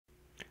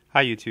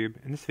Hi YouTube.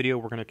 In this video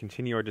we're going to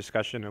continue our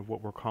discussion of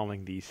what we're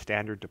calling the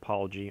standard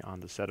topology on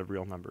the set of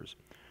real numbers.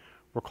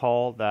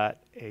 Recall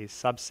that a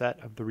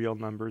subset of the real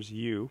numbers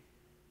U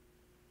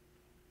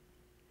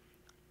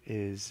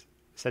is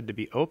said to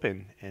be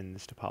open in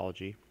this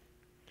topology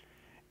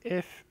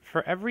if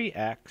for every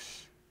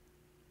x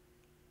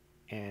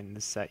in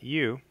the set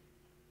U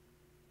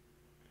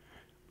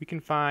we can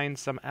find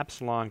some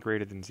epsilon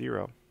greater than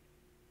 0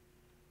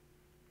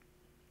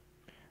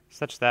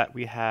 such that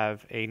we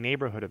have a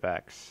neighborhood of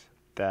x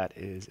that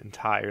is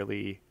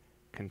entirely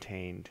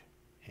contained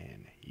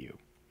in U.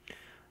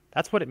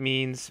 That's what it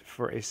means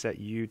for a set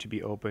U to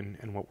be open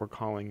in what we're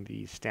calling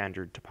the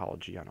standard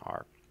topology on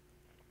R.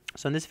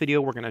 So in this video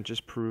we're going to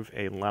just prove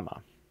a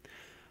lemma.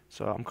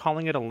 So I'm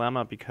calling it a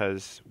lemma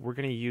because we're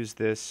going to use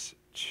this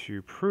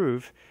to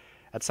prove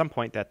at some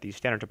point that the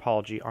standard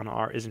topology on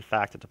R is in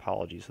fact a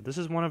topology. So this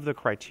is one of the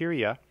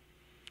criteria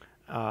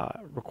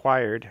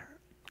required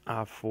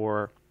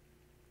for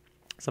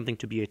something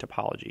to be a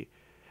topology.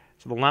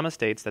 So the lemma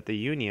states that the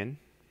union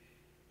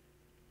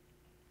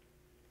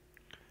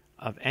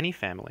of any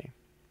family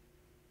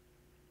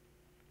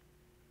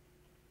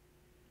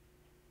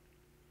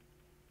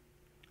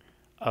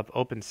of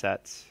open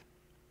sets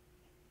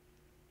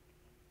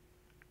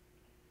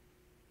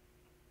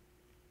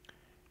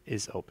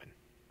is open.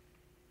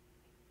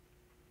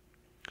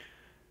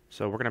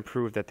 So we're going to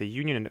prove that the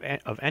union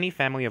of any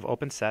family of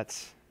open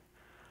sets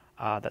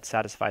that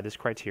satisfy this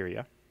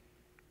criteria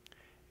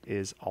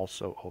is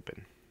also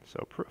open.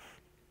 So proof.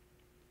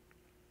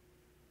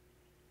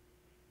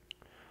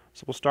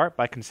 So we'll start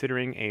by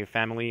considering a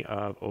family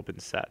of open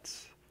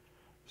sets.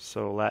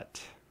 So let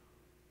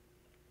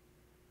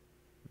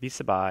V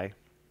sub I,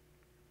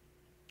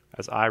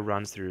 as I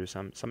runs through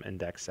some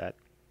index set,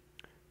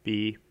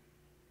 be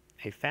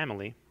a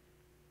family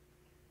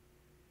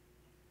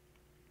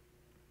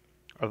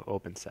of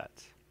open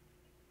sets.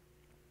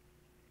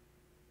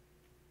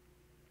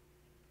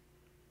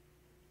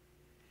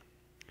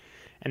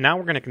 And now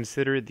we're going to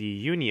consider the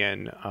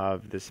union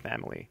of this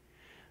family.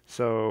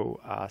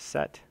 So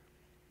set,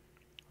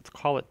 let's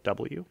call it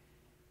W.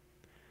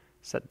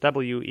 Set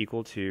W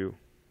equal to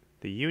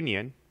the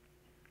union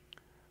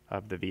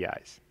of the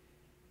VIs.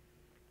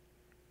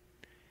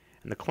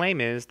 And the claim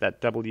is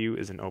that W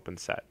is an open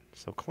set.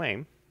 So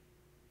claim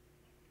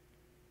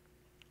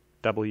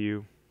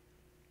W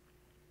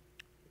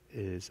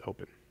is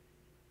open.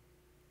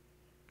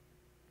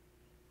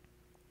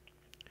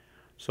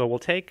 So we'll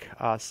take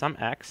some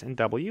x in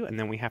W, and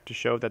then we have to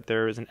show that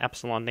there is an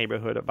epsilon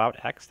neighborhood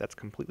about x that's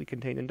completely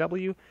contained in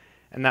W,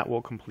 and that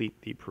will complete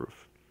the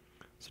proof.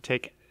 So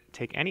take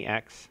any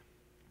x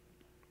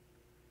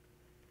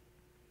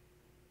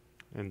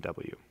in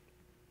W.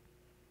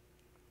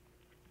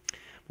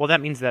 Well, that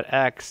means that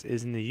x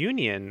is in the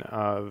union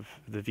of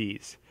the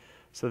v's.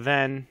 So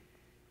then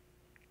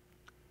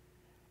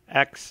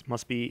x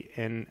must be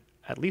in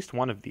at least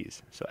one of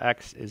these. So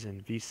x is in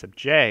v sub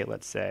j,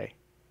 let's say,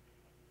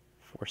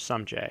 for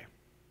some j.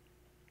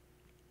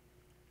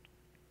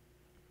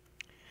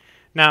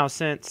 Now,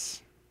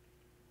 since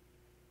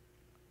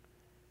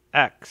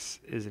x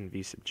is in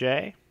v sub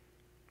j,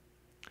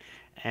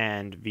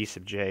 and v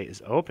sub j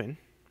is open,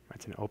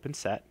 it's an open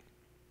set,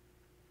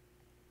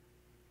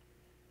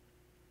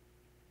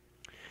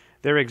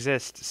 there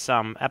exists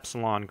some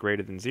epsilon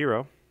greater than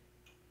 0,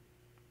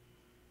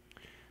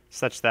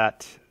 such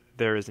that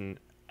there is an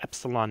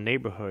epsilon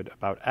neighborhood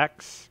about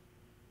x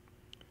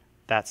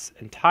that's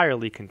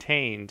entirely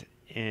contained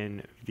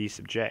in v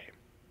sub j.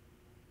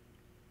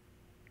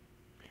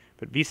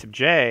 But v sub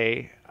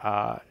j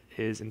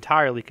is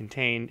entirely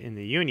contained in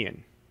the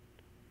union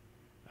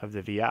of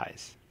the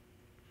VIs,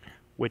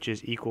 which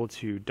is equal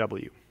to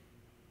W.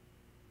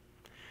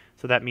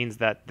 So that means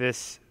that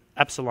this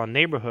epsilon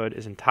neighborhood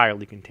is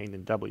entirely contained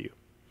in W.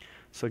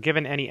 So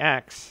given any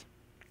x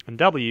in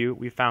W,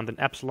 we found an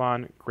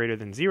epsilon greater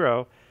than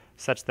 0,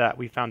 such that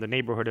we found the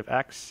neighborhood of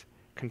x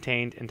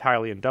contained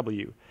entirely in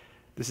W.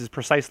 This is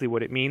precisely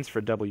what it means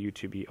for W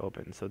to be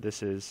open. So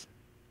this is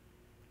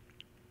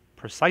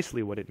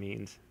precisely what it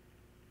means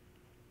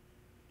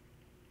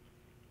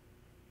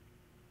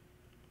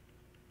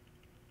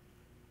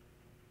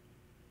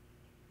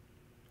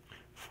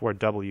for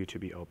W to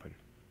be open.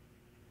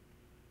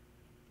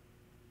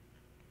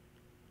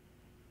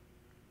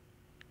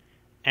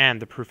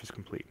 And the proof is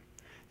complete.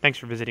 Thanks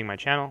for visiting my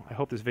channel. I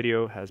hope this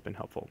video has been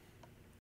helpful.